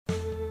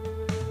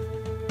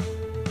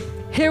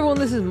Hey everyone,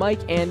 this is Mike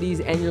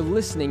Andes, and you're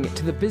listening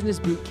to the Business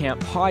Bootcamp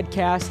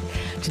podcast.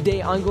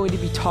 Today I'm going to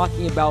be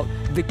talking about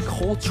the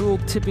cultural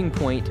tipping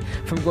point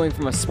from going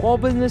from a small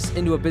business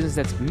into a business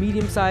that's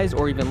medium-sized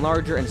or even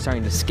larger and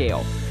starting to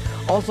scale.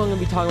 Also, I'm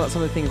going to be talking about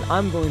some of the things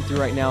I'm going through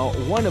right now,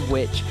 one of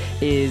which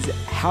is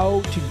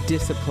how to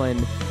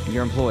discipline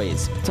your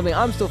employees. Something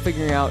I'm still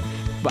figuring out,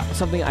 but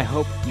something I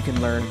hope you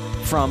can learn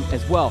from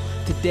as well.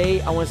 Today,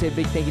 I want to say a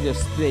big thank you to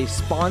today's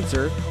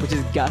sponsor, which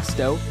is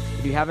Gusto.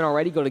 If you haven't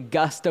already, go to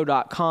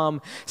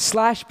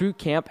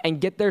gusto.com/bootcamp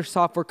and get their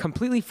software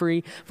completely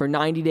free for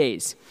 90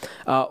 days.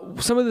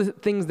 Some of the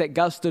things that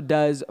Gusto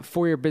does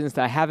for your business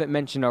that I haven't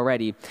mentioned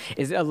already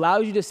is it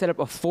allows you to set up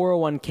a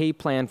 401k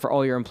plan for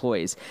all your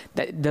employees.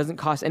 That doesn't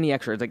cost any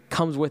extra. It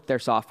comes with their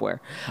software.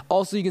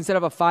 Also, you can set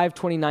up a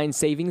 529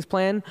 savings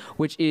plan,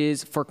 which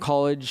is for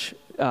college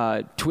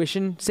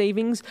tuition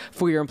savings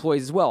for your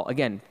employees as well.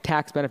 Again,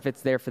 tax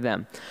benefits there for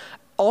them.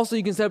 Also,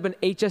 you can set up an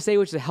HSA,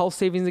 which is a health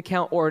savings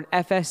account, or an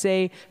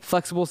FSA,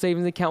 flexible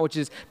savings account, which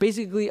is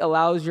basically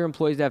allows your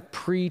employees to have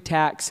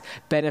pre-tax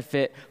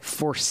benefit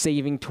for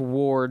saving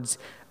towards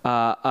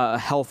a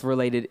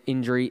health-related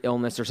injury,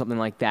 illness, or something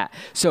like that.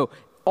 So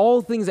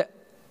all things that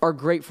are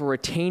great for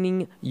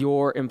retaining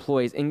your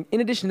employees. And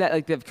in addition to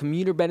that, they have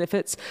commuter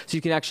benefits, so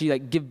you can actually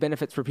give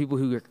benefits for people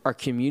who are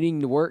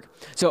commuting to work.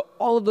 So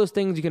all of those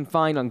things you can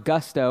find on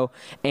Gusto,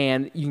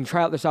 and you can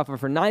try out their software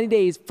for 90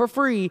 days for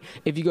free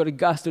if you go to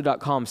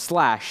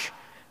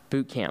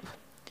gusto.com/bootcamp.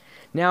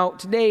 Now,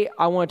 today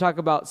I want to talk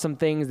about some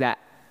things that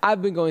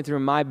I've been going through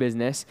in my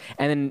business,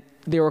 and then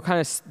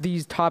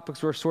these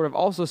topics were sort of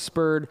also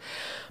spurred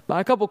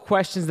by a couple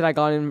questions that I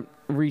got in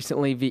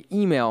recently via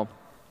email.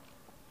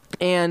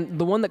 And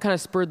the one that kind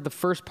of spurred the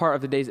first part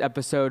of today's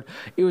episode,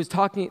 it was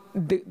talking,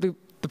 the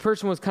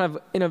person was kind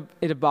of in a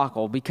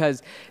debacle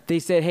because they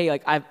said, hey,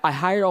 I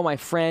hired all my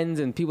friends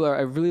and people that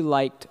I really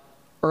liked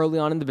early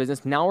on in the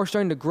business. Now we're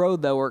starting to grow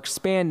though, we're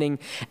expanding,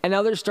 and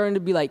now there's starting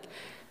to be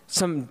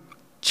some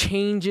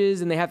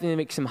changes and they have to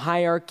make some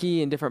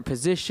hierarchy in different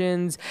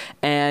positions,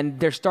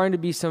 and there's starting to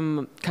be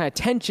some kind of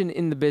tension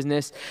in the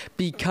business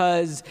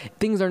because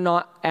things are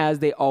not as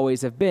they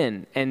always have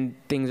been, and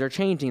things are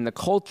changing. The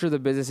culture of the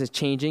business is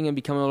changing and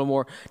becoming a little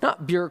more,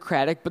 not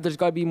bureaucratic, but there's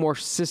got to be more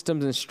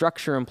systems and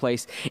structure in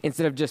place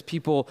instead of just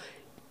people.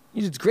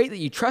 It's great that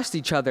you trust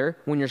each other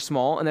when you're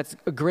small, and that's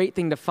a great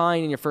thing to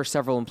find in your first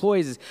several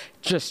employees is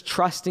just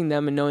trusting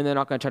them and knowing they're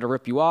not going to try to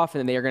rip you off,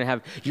 and they are going to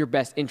have your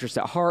best interests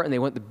at heart, and they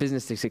want the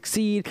business to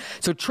succeed.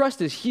 So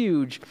trust is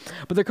huge,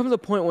 but there comes a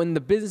point when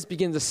the business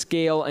begins to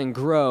scale and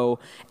grow,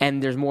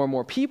 and there's more and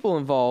more people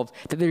involved,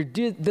 that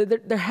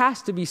there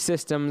has to be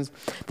systems,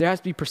 there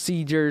has to be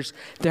procedures,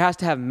 there has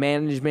to have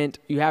management,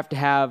 you have to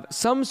have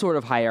some sort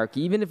of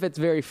hierarchy, even if it's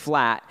very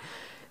flat,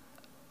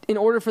 in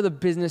order for the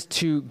business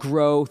to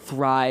grow,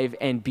 thrive,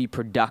 and be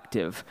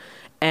productive.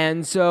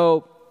 And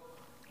so,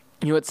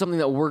 it's something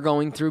that we're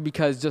going through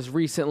because just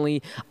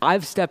recently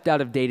I've stepped out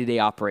of day-to-day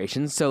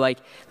operations. So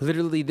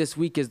literally this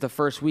week is the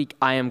first week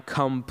I am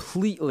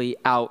completely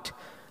out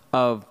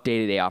of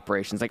day-to-day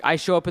operations. I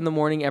show up in the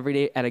morning every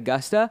day at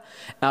Augusta,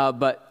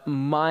 but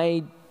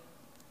my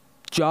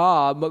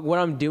job, but what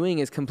I'm doing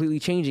is completely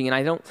changing, and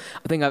I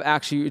think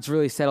it's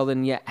really settled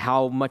in yet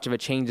how much of a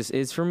change this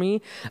is for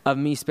me, of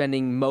me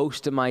spending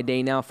most of my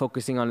day now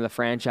focusing on the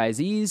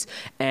franchisees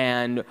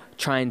and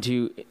trying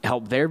to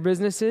help their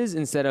businesses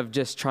instead of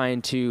just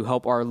trying to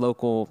help our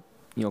local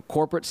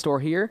corporate store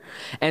here.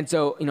 And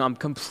so, I'm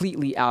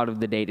completely out of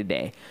the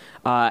day-to-day.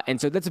 And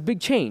so that's a big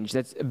change.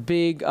 That's a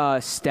big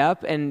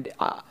step, and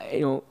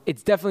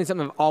it's definitely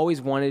something I've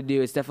always wanted to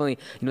do. It's definitely,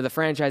 the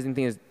franchising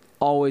thing is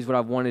always what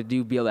I've wanted to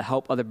do, be able to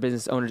help other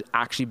business owners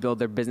actually build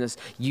their business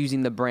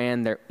using the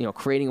brand, they're,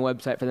 creating a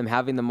website for them,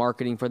 having the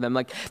marketing for them.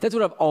 That's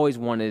what I've always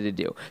wanted to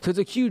do. So it's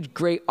a huge,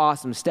 great,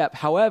 awesome step.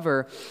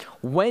 However,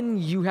 when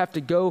you have to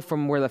go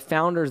from where the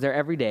founder is there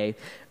every day,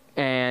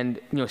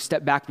 and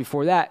step back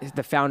before that,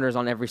 the founder is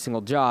on every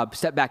single job.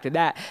 Step back to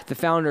that, the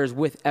founder is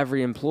with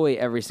every employee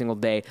every single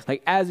day.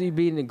 As we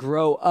begin to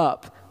grow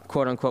up,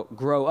 quote unquote,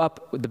 grow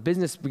up, the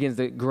business begins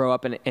to grow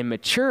up and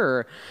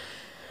mature,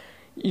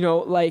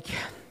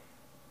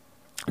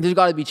 there's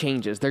got to be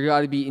changes. There got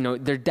to be,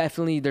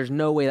 there's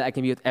no way that I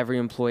can be with every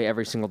employee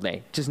every single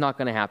day. Just not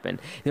going to happen.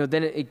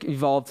 Then it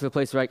evolved to the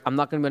place where I'm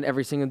not going to be on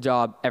every single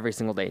job every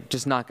single day.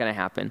 Just not going to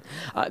happen.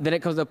 Then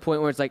it comes to a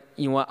point where it's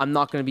I'm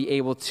not going to be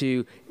able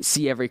to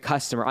see every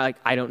customer.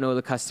 I don't know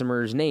the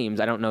customers'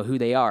 names. I don't know who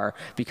they are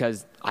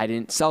because I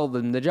didn't sell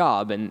them the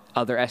job, and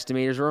other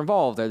estimators were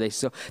involved, or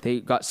they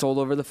got sold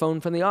over the phone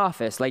from the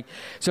office. It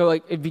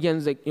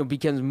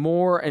becomes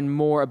more and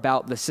more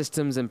about the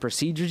systems and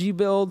procedures you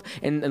build,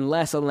 and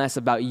less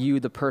about you,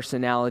 the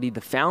personality,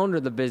 the founder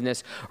of the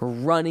business,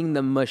 running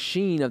the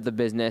machine of the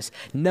business,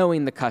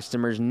 knowing the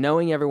customers,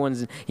 knowing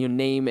everyone's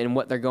name and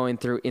what they're going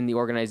through in the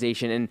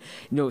organization. And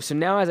so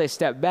now as I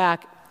step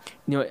back,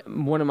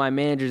 one of my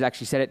managers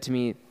actually said it to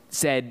me.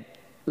 Said,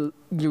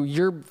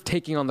 you're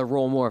taking on the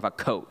role more of a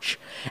coach.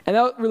 And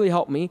that really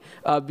helped me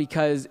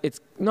because it's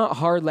not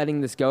hard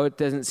letting this go. It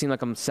doesn't seem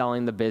like I'm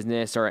selling the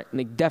business, or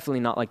like, definitely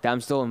not like that.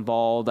 I'm still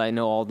involved. I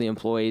know all the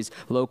employees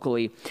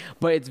locally,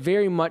 but it's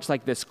very much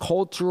like this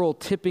cultural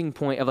tipping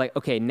point of like,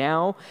 okay,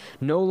 now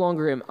no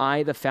longer am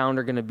I the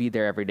founder going to be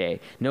there every day.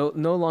 No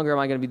longer am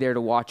I going to be there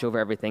to watch over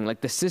everything.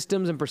 Like the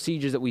systems and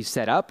procedures that we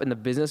set up in the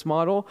business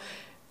model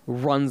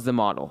runs the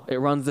model. It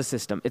runs the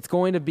system. It's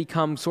going to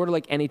become sort of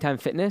like Anytime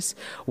Fitness,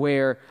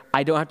 where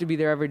I don't have to be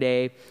there every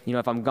day.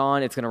 If I'm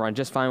gone, it's going to run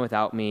just fine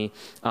without me.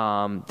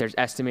 There's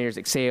estimators,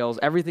 like sales,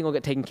 everything will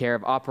get taken care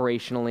of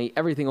operationally.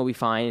 Everything will be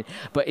fine.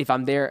 But if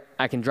I'm there,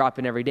 I can drop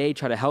in every day,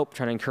 try to help,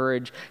 try to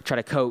encourage, try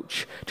to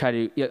coach, try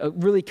to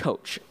really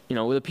coach.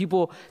 With the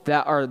people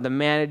that are the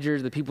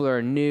managers, the people that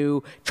are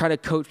new, try to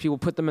coach people,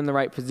 put them in the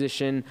right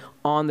position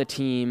on the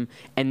team,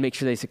 and make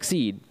sure they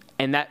succeed.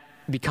 And that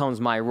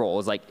becomes my role.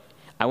 It's like,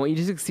 I want you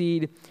to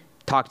succeed.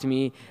 Talk to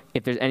me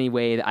if there's any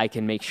way that I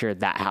can make sure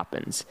that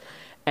happens.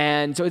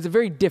 And so it's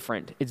very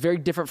different. It's very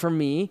different for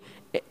me,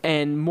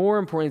 and more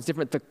important, it's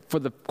different for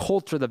the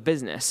culture of the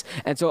business.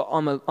 And so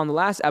on the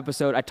last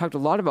episode, I talked a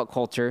lot about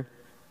culture,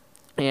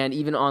 and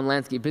even on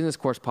Landscape Business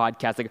Course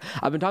podcast, like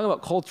I've been talking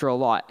about culture a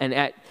lot. And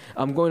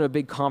I'm going to a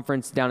big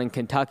conference down in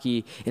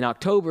Kentucky in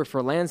October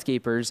for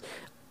landscapers,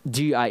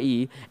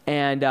 GIE,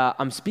 and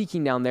I'm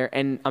speaking down there,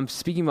 and I'm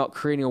speaking about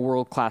creating a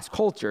world-class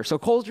culture. So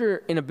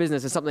culture in a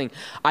business is something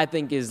I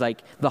think is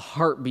like the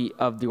heartbeat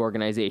of the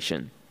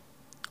organization.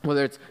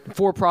 Whether it's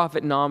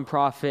for-profit,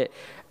 non-profit,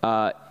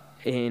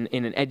 in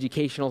an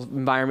educational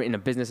environment, in a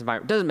business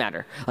environment, doesn't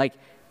matter. Like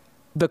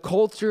the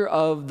culture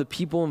of the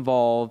people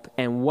involved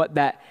and what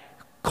that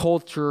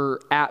culture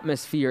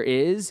atmosphere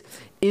is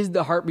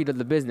the heartbeat of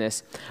the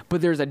business.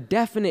 But there's a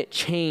definite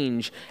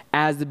change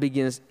as the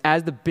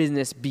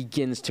business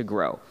begins to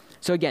grow.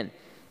 So again,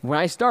 when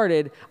I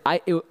started,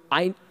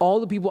 all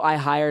the people I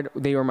hired,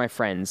 they were my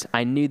friends.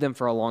 I knew them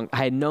I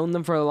had known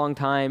them for a long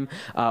time.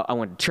 I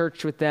went to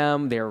church with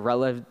them. They were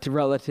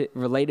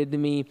related to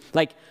me.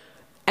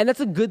 And that's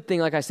a good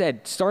thing. Like I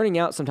said, starting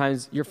out,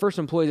 sometimes your first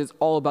employees, it's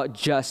all about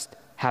just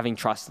having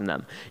trust in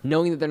them,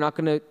 knowing that they're not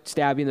going to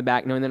stab you in the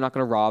back, knowing they're not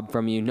going to rob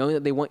from you, knowing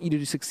that they want you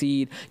to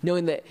succeed,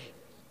 knowing that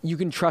you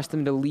can trust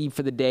them to leave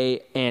for the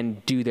day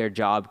and do their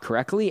job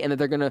correctly, and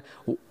that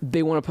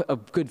they want to put a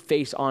good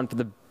face on for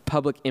the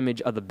public image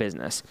of the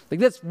business. Like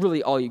that's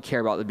really all you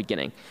care about at the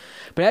beginning.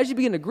 But as you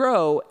begin to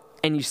grow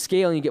and you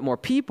scale and you get more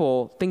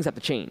people, things have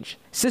to change.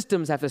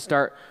 Systems have to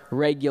start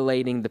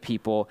regulating the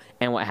people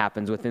and what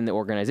happens within the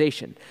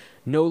organization.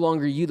 No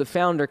longer you, the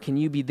founder, can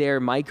you be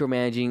there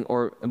micromanaging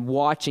or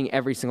watching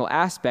every single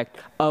aspect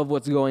of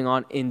what's going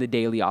on in the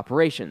daily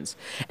operations.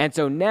 And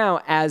so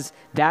now, as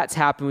that's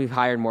happened, we've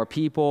hired more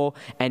people,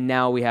 and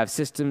now we have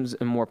systems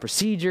and more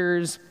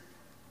procedures.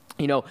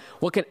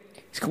 What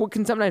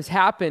can sometimes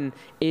happen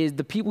is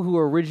the people who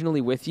were originally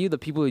with you, the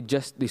people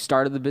who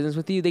started the business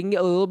with you, they can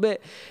get a little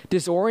bit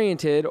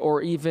disoriented,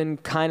 or even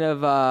kind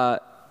of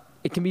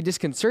it can be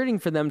disconcerting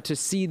for them to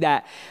see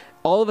that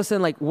all of a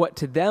sudden, like what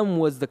to them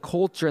was the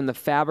culture and the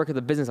fabric of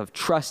the business of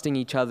trusting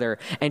each other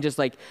and just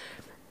like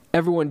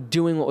everyone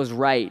doing what was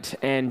right,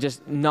 and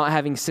just not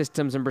having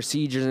systems and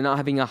procedures, and not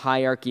having a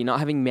hierarchy, not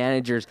having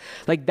managers.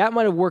 Like that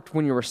might have worked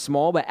when you were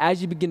small, but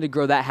as you begin to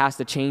grow, that has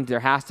to change. There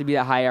has to be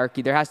that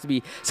hierarchy. There has to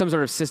be some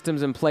sort of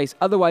systems in place.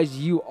 Otherwise,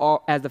 you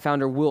as the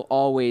founder will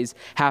always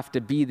have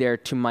to be there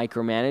to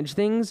micromanage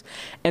things.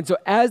 And so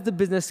as the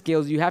business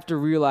scales, you have to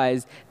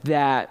realize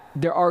that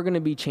there are going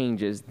to be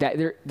changes, that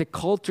the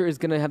culture is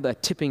going to have a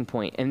tipping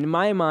point. And in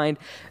my mind,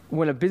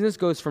 when a business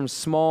goes from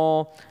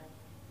small,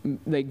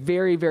 like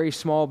very, very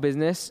small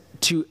business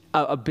to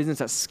a business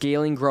that's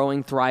scaling,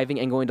 growing, thriving,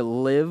 and going to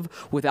live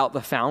without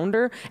the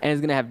founder, and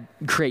is going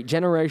to create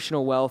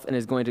generational wealth, and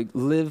is going to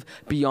live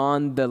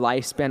beyond the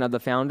lifespan of the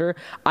founder.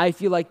 I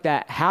feel like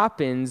that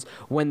happens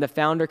when the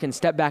founder can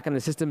step back on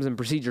the systems and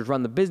procedures,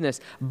 run the business.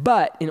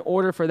 But in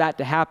order for that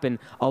to happen,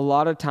 a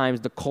lot of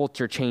times the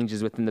culture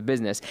changes within the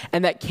business.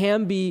 And that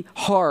can be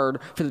hard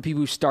for the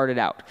people who started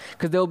out,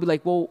 because they'll be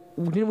like, well,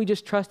 didn't we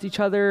just trust each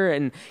other?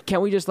 And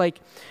can't we just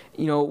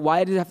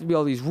why does it have to be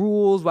all these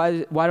rules? Why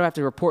do I have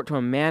to report to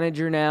a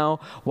manager now?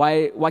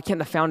 Why can't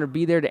the founder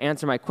be there to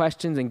answer my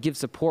questions and give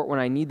support when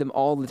I need them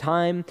all the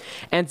time?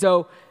 And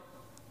so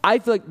I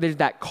feel like there's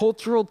that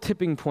cultural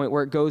tipping point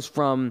where it goes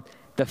from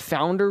the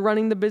founder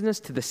running the business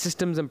to the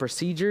systems and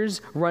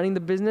procedures running the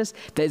business.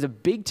 That is a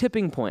big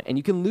tipping point, and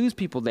you can lose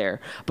people there.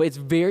 But it's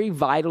very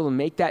vital to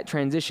make that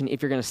transition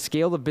if you're going to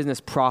scale the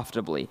business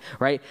profitably,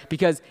 right?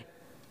 Because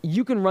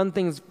you can run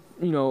things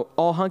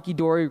all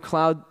hunky-dory,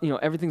 cloud,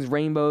 everything's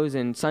rainbows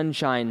and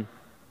sunshine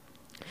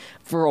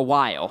for a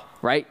while,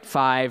 right?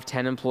 5,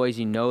 10 employees,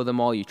 you know them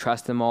all, you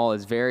trust them all.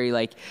 It's very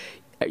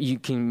you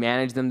can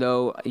manage them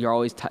though. You're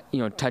always,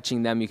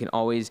 touching them. You can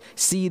always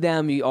see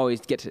them. You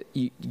always get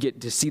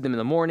to see them in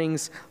the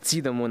mornings,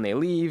 see them when they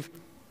leave.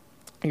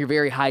 You're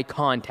very high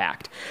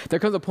contact. There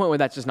comes a point where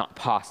that's just not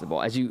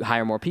possible. As you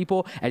hire more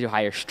people, as you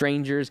hire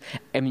strangers,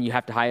 you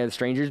have to hire the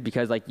strangers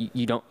because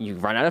you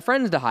run out of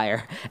friends to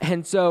hire.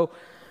 And so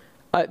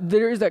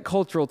There is that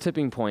cultural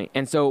tipping point.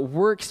 And so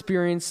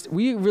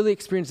we really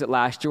experienced it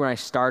last year when I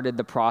started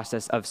the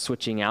process of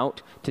switching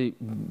out to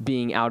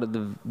being out of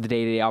the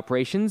day-to-day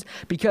operations,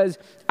 because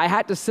I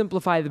had to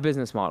simplify the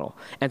business model.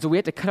 And so we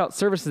had to cut out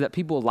services that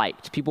people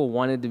liked. People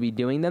wanted to be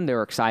doing them. They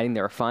were exciting.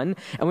 They were fun.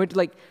 And we had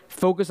to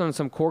focus on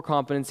some core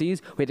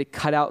competencies. We had to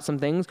cut out some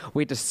things.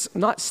 We had to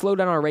not slow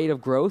down our rate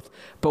of growth,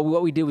 but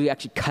what we did, we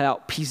actually cut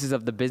out pieces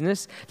of the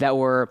business that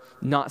were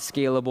not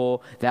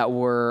scalable, that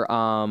were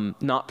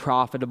not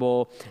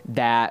profitable,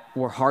 that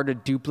were hard to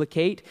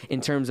duplicate in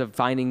terms of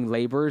finding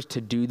laborers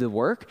to do the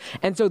work.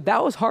 And so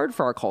that was hard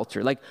for our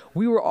culture.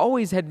 We were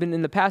always had been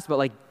in the past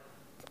about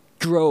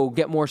grow,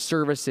 get more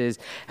services,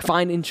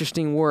 find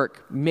interesting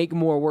work, make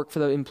more work for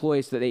the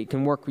employees so that they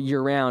can work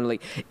year round.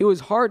 It was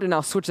hard to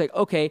now switch,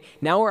 okay,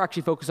 now we're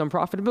actually focused on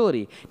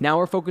profitability. Now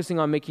we're focusing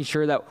on making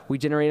sure that we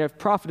generate a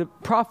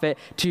profit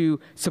to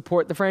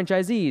support the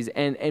franchisees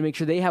and make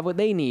sure they have what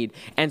they need.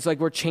 And so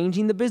we're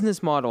changing the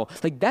business model.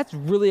 That's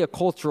really a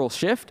cultural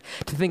shift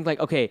to think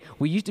okay,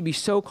 we used to be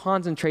so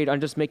concentrated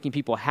on just making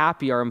people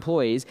happy, our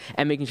employees,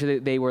 and making sure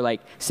that they were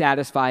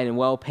satisfied and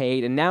well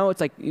paid. And now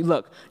it's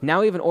look,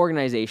 now we have an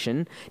organization.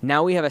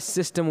 Now we have a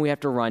system we have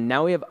to run.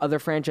 Now we have other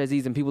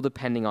franchisees and people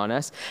depending on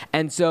us.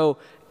 And so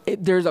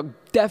there's a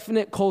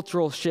definite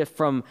cultural shift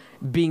from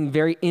being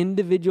very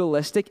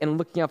individualistic and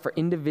looking out for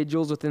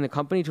individuals within the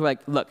company to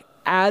look,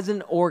 as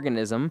an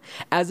organism,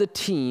 as a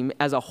team,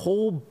 as a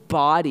whole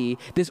body,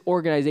 this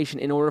organization,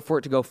 in order for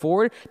it to go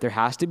forward, there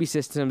has to be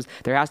systems,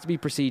 there has to be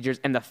procedures,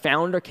 and the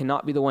founder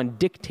cannot be the one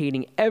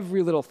dictating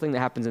every little thing that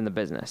happens in the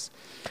business.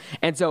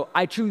 And so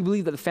I truly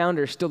believe that the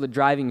founder is still the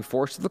driving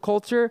force of the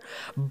culture,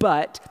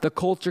 but the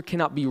culture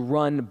cannot be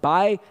run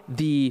by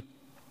the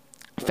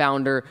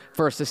founder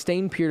for a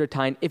sustained period of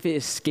time if it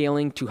is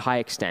scaling to high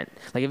extent.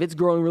 If it's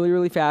growing really,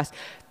 really fast,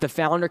 the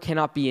founder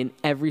cannot be in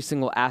every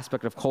single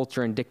aspect of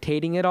culture and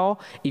dictating it all.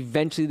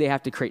 Eventually, they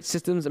have to create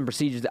systems and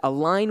procedures that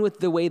align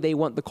with the way they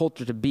want the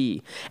culture to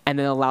be, and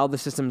then allow the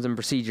systems and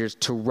procedures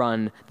to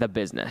run the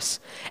business.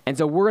 And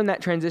so we're in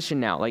that transition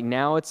now.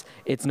 Now it's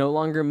no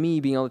longer me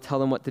being able to tell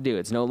them what to do.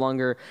 It's no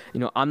longer,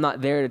 I'm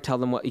not there to tell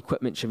them what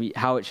equipment should be,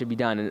 how it should be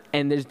done.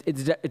 And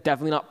it's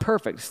definitely not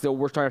perfect. Still,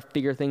 we're trying to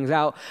figure things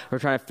out. We're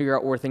trying to figure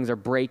out where things are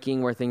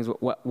breaking, where things,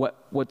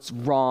 what's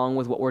wrong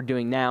with what we're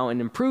doing now and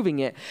improving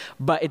it.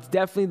 But it's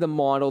definitely the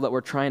model that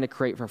we're trying to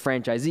create for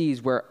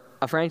franchisees, where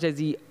a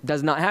franchisee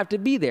does not have to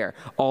be there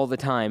all the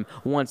time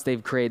once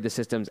they've created the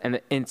systems and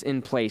it's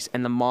in place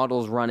and the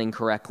model's running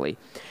correctly.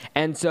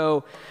 And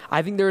so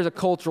I think there is a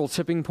cultural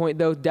tipping point,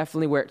 though,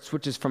 definitely, where it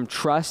switches from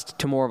trust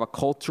to more of a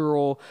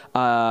cultural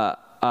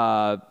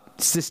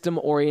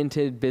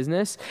system-oriented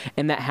business,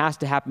 and that has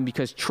to happen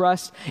because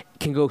trust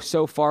can go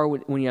so far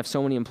when you have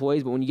so many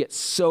employees, but when you get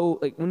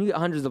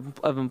hundreds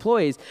of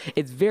employees,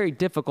 it's very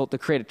difficult to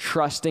create a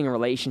trusting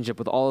relationship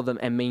with all of them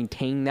and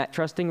maintain that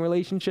trusting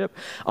relationship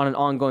on an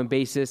ongoing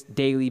basis,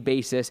 daily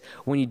basis,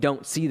 when you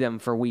don't see them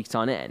for weeks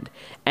on end.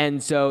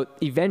 And so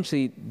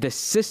eventually the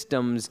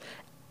systems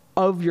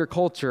of your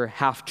culture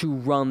have to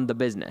run the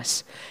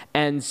business.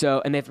 And they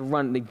have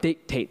to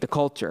dictate the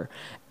culture.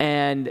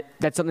 And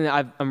that's something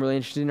that I'm really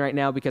interested in right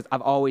now, because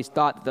I've always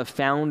thought that the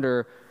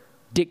founder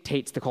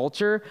dictates the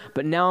culture,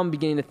 but now I'm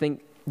beginning to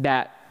think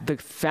that the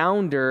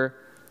founder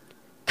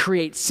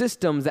creates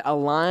systems that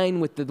align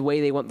with the way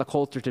they want the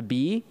culture to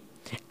be,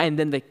 and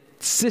then the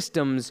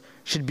systems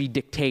should be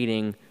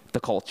dictating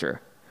the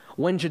culture.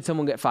 When should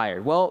someone get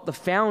fired? Well, the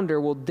founder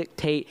will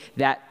dictate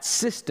that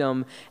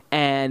system,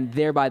 and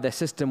thereby the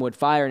system would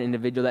fire an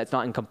individual that's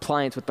not in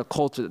compliance with the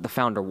culture that the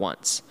founder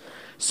wants.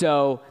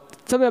 So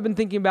something I've been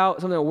thinking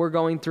about, something that we're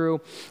going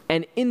through.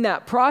 And in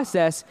that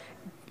process,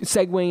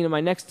 segueing into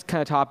my next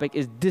kind of topic,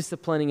 is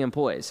disciplining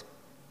employees.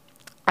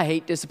 I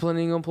hate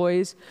disciplining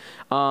employees.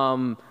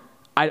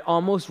 I'd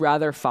almost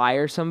rather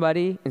fire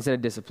somebody instead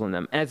of discipline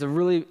them. And it's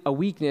a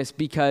weakness,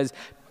 because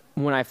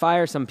when I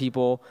fire some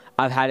people,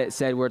 I've had it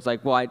said where it's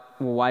why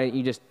didn't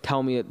you just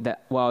tell me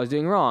that I was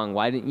doing wrong?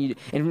 Why didn't you?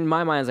 And in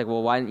my mind, it's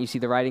why didn't you see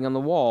the writing on the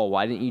wall?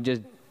 Why didn't you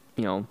just,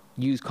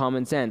 use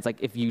common sense?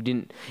 If you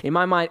didn't, in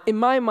my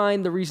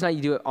mind, the reason I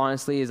do it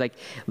honestly is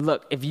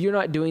look, if you're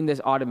not doing this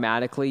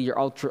automatically,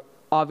 you're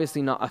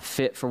obviously not a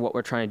fit for what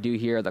we're trying to do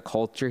here, the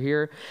culture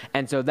here.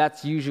 And so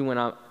that's usually when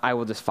I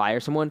will just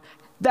fire someone.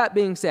 That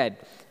being said,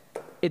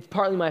 it's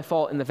partly my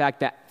fault in the fact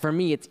that for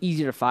me, it's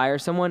easier to fire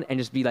someone and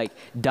just be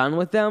done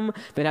with them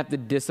than have to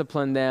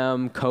discipline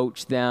them,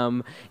 coach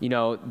them,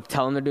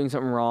 tell them they're doing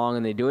something wrong,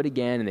 and they do it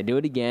again and they do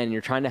it again, and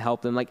you're trying to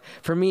help them.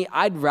 For me,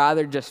 I'd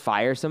rather just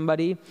fire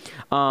somebody,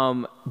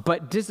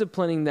 but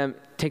disciplining them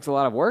takes a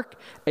lot of work.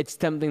 It's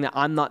something that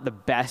I'm not the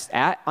best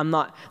at. I'm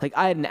not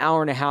I had an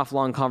hour and a half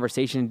long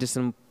conversation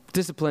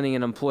disciplining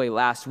an employee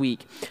last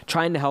week,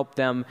 trying to help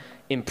them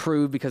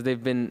improve because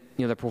they've been,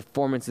 their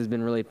performance has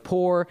been really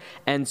poor.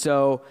 And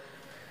so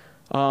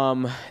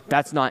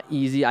that's not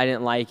easy. I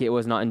didn't like it. It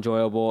was not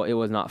enjoyable. It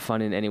was not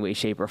fun in any way,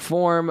 shape, or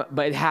form,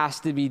 but it has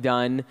to be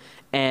done.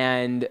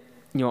 And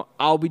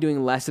I'll be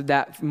doing less of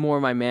that, more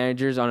of my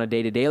managers on a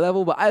day-to-day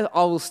level, but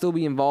I will still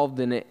be involved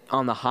in it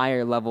on the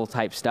higher level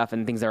type stuff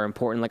and things that are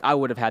important. Like I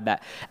would have had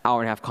that hour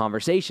and a half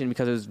conversation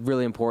because it was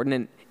really important,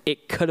 and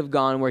it could have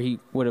gone where he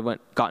would have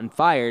gotten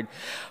fired.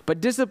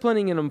 But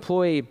disciplining an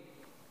employee,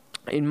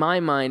 in my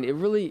mind,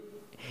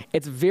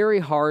 it's very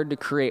hard to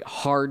create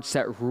hard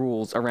set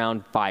rules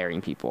around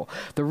firing people.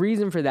 The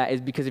reason for that is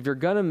because if you're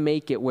going to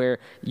make it where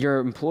your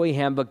employee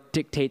handbook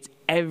dictates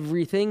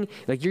everything,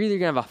 like you're either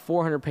going to have a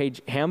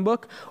 400-page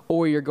handbook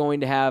or you're going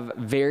to have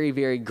very,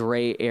 very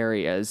gray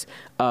areas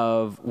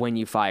of when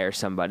you fire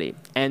somebody.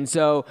 And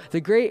so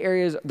the gray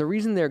areas, the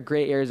reason their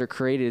gray areas are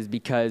created is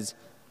because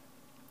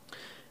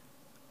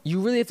you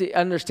really have to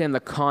understand the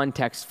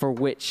context for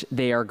which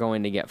they are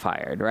going to get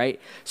fired, right?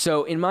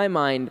 So in my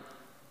mind,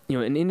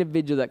 an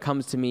individual that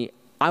comes to me,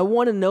 I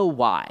want to know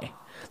why.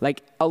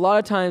 Like a lot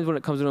of times when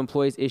it comes to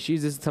employees'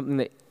 issues, this is something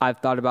that I've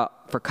thought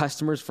about for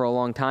customers for a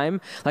long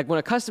time. Like when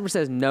a customer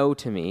says no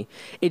to me,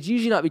 it's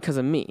usually not because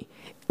of me.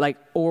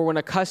 Or when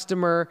a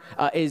customer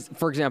is,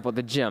 for example, at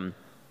the gym,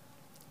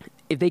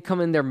 if they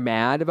come in, they're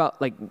mad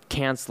about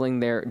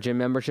canceling their gym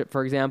membership,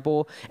 for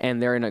example,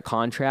 and they're in a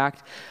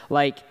contract,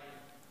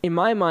 in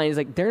my mind,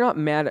 it's they're not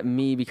mad at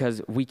me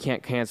because we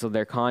can't cancel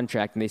their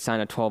contract and they sign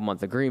a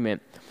 12-month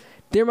agreement.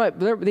 They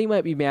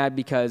might be mad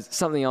because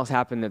something else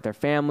happened at their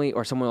family,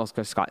 or someone else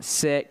just got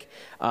sick,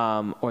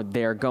 or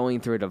they're going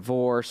through a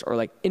divorce,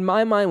 or in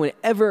my mind,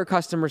 whenever a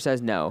customer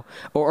says no,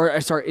 or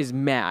is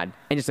mad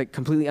and just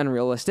completely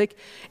unrealistic,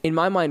 in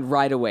my mind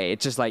right away,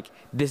 it's just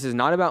this is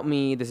not about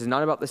me, this is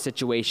not about the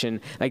situation,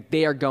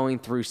 they are going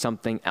through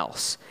something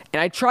else.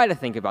 And I try to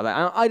think about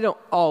that. I don't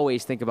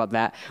always think about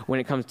that when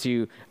it comes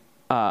to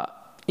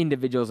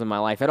individuals in my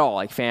life at all,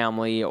 like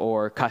family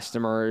or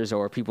customers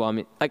or people.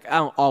 I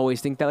don't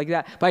always think that like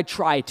that, but I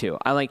try to.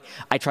 I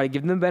try to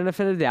give them the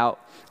benefit of the doubt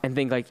and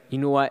think you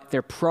know what?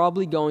 They're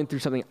probably going through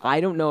something I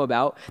don't know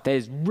about that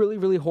is really,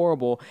 really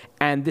horrible,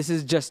 and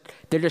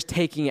they're just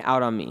taking it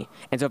out on me.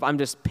 And so if I'm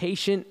just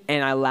patient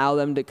and I allow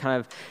them to kind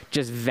of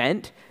just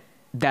vent,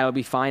 that'll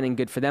be fine and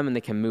good for them, and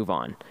they can move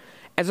on.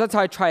 And so that's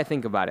how I try to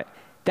think about it.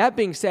 That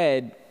being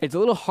said, it's a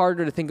little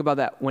harder to think about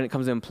that when it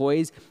comes to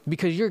employees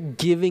because you're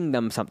giving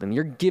them something.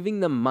 You're giving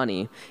them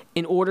money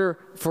in order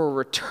for a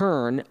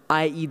return,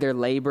 i.e. their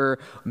labor,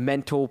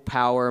 mental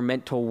power,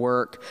 mental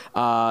work,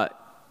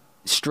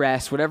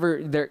 stress, whatever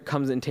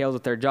entails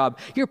with their job.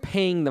 You're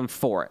paying them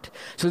for it.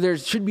 So there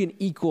should be an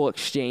equal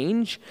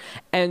exchange.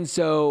 And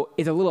so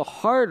it's a little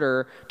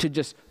harder to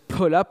just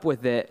put up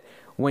with it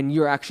when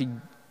you're actually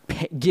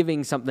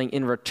giving something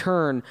in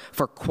return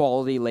for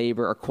quality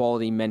labor or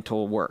quality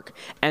mental work.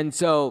 And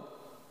so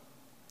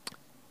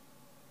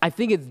I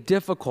think it's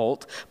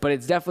difficult, but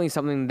it's definitely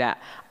something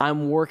that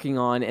I'm working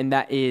on, and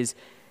that is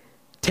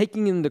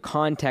taking into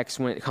context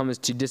when it comes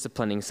to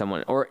disciplining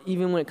someone, or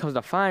even when it comes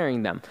to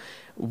firing them.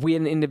 We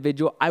had an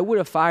individual, I would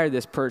have fired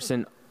this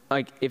person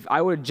if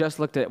I would have just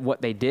looked at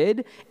what they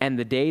did and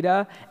the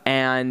data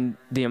and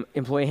the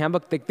employee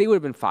handbook, they would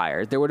have been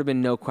fired. There would have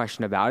been no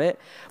question about it.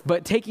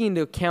 But taking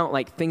into account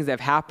things that have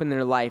happened in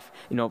their life,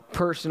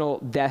 personal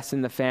deaths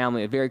in the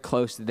family, very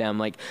close to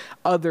them,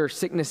 other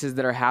sicknesses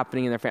that are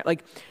happening in their family,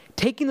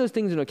 taking those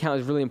things into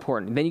account is really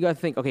important. Then you got to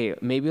think, okay,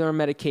 maybe they're on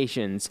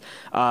medications,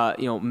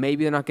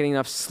 maybe they're not getting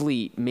enough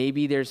sleep,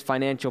 maybe there's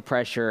financial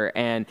pressure,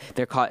 and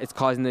it's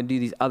causing them to do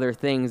these other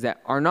things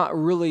that are not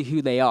really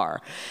who they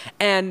are.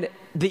 And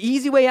the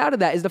easy way out of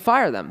that is to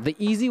fire them. The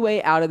easy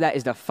way out of that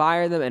is to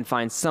fire them and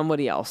find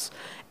somebody else.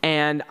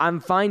 And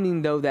I'm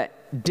finding, though,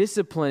 that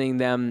disciplining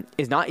them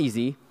is not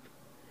easy.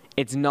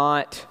 It's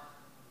not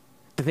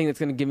the thing that's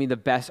going to give me the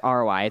best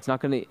ROI. It's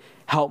not going to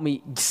help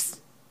me. It's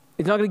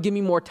not going to give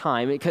me more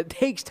time. It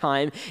takes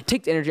time. It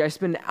takes energy. I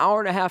spend an hour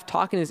and a half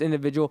talking to this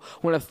individual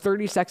when a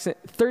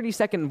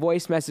 30-second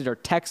voice message or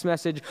text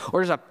message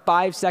or just a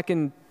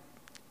 5-second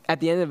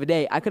at the end of the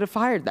day, I could have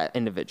fired that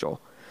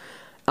individual.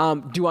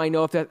 Do I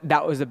know if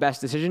that was the best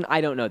decision?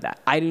 I don't know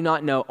that. I do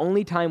not know.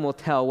 Only time will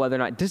tell whether or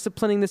not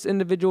disciplining this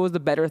individual is the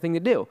better thing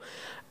to do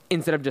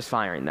instead of just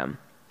firing them.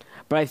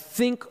 But I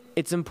think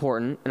it's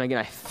important, and again,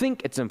 I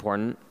think it's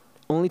important.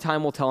 Only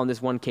time will tell in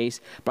this one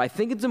case, but I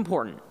think it's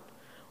important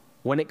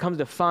when it comes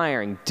to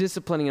firing,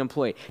 disciplining an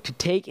employee, to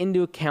take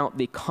into account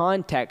the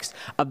context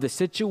of the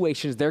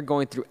situations they're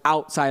going through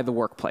outside of the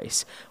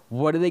workplace.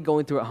 What are they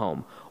going through at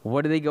home?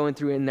 What are they going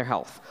through in their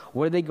health?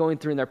 What are they going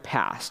through in their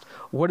past?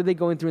 What are they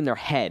going through in their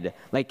head?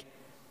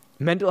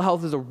 Mental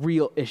health is a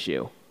real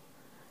issue.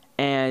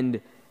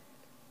 And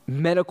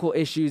medical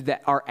issues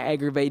that are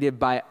aggravated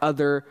by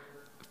other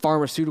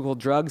pharmaceutical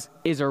drugs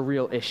is a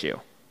real issue.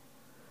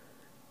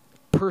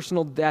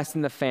 Personal deaths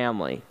in the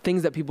family,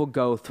 things that people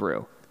go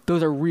through.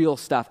 Those are real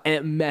stuff, and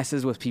it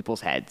messes with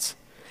people's heads.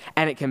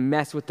 And it can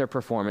mess with their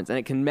performance, and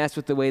it can mess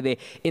with the way they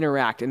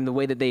interact and the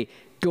way that they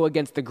go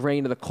against the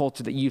grain of the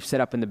culture that you've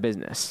set up in the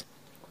business.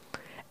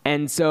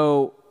 And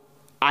so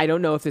I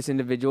don't know if this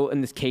individual, in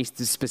this case,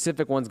 the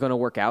specific one's going to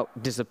work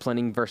out,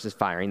 disciplining versus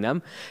firing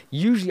them.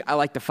 Usually I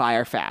like to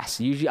fire fast.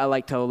 Usually I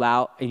like to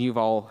allow, and you've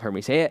all heard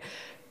me say it,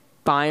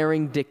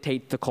 firing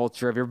dictates the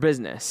culture of your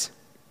business.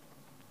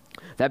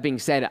 That being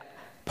said,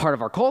 part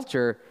of our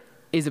culture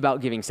is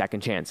about giving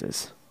second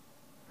chances.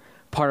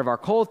 Part of our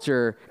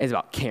culture is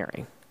about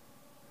caring.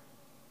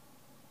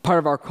 Part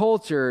of our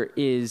culture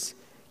is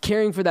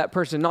caring for that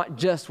person, not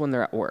just when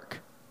they're at work,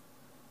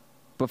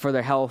 but for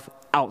their health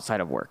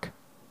outside of work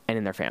and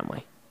in their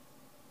family.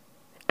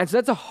 And so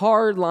that's a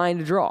hard line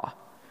to draw.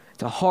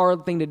 It's a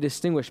hard thing to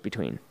distinguish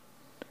between.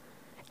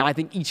 And I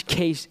think each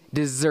case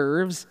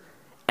deserves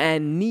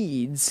and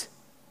needs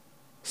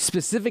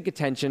specific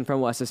attention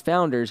from us as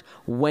founders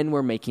when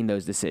we're making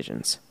those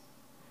decisions.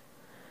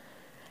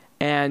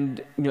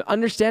 And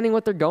understanding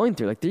what they're going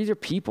through. Like, these are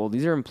people,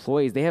 these are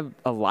employees, they have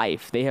a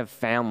life, they have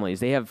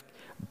families, they have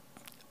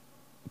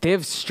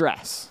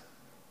stress.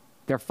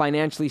 They're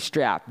financially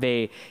strapped.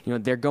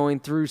 They're going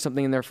through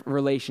something in their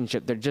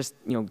relationship. They're just,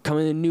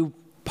 coming to a new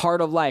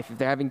part of life. If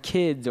they're having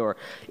kids, or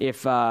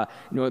if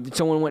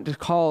someone went to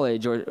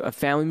college, or a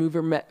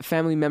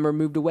family member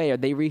moved away, or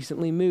they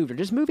recently moved, or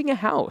just moving a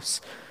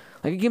house.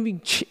 Like,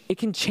 it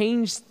can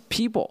change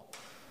people.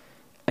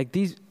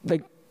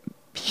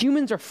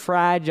 Humans are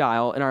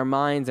fragile in our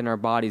minds and our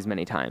bodies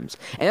many times.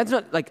 And that's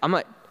not I'm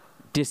not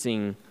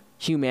dissing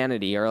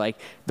humanity or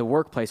the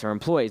workplace or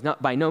employees,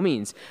 not by no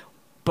means.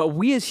 But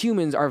we as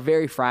humans are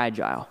very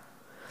fragile.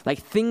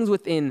 Things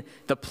within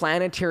the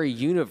planetary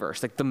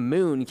universe, like the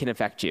moon, can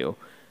affect you.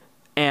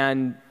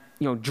 And,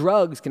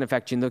 drugs can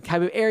affect you. And the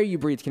type of air you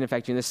breathe can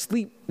affect you. And the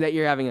sleep that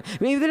you're having.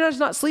 Maybe they're just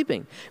not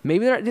sleeping.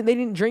 Maybe they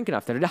didn't drink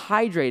enough. They're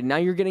dehydrated. Now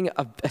you're getting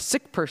a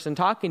sick person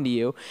talking to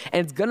you.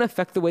 And it's going to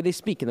affect the way they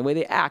speak and the way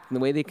they act and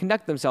the way they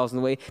conduct themselves and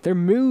the way their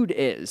mood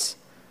is.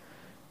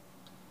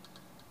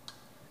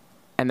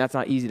 And that's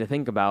not easy to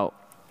think about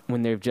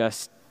when they've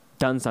just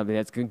done something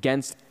that's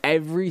against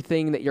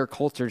everything that your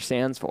culture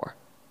stands for.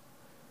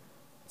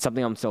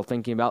 Something I'm still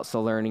thinking about,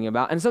 still learning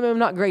about, and something I'm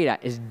not great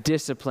at is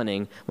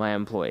disciplining my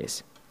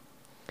employees.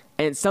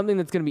 And it's something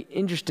that's going to be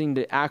interesting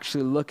to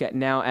actually look at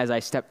now as I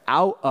step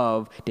out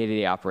of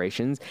day-to-day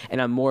operations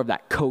and I'm more of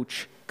that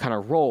coach kind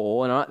of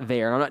role, and I'm not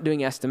there, and I'm not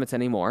doing estimates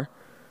anymore.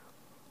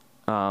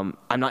 I'm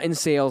not in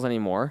sales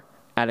anymore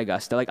at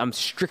Augusta. I'm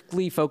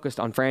strictly focused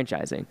on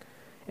franchising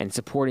and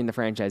supporting the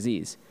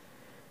franchisees.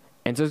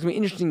 And so it's going to be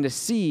interesting to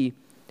see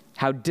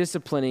how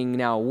disciplining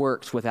now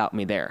works without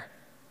me there.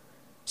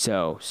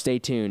 So stay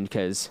tuned,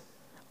 because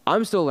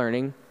I'm still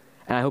learning,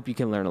 and I hope you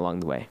can learn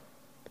along the way.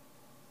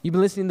 You've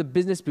been listening to the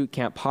Business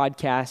Bootcamp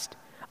podcast.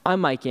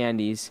 I'm Mike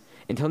Andes.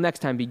 Until next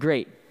time, be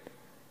great,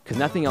 because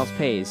nothing else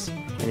pays.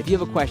 And if you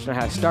have a question on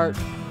how to start,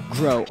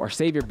 grow, or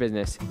save your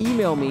business,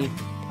 email me,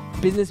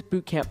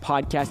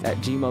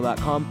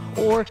 businessbootcamppodcast@gmail.com,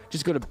 or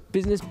just go to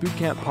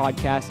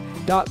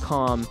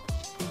businessbootcamppodcast.com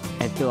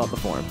and fill out the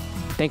form.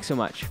 Thanks so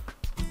much.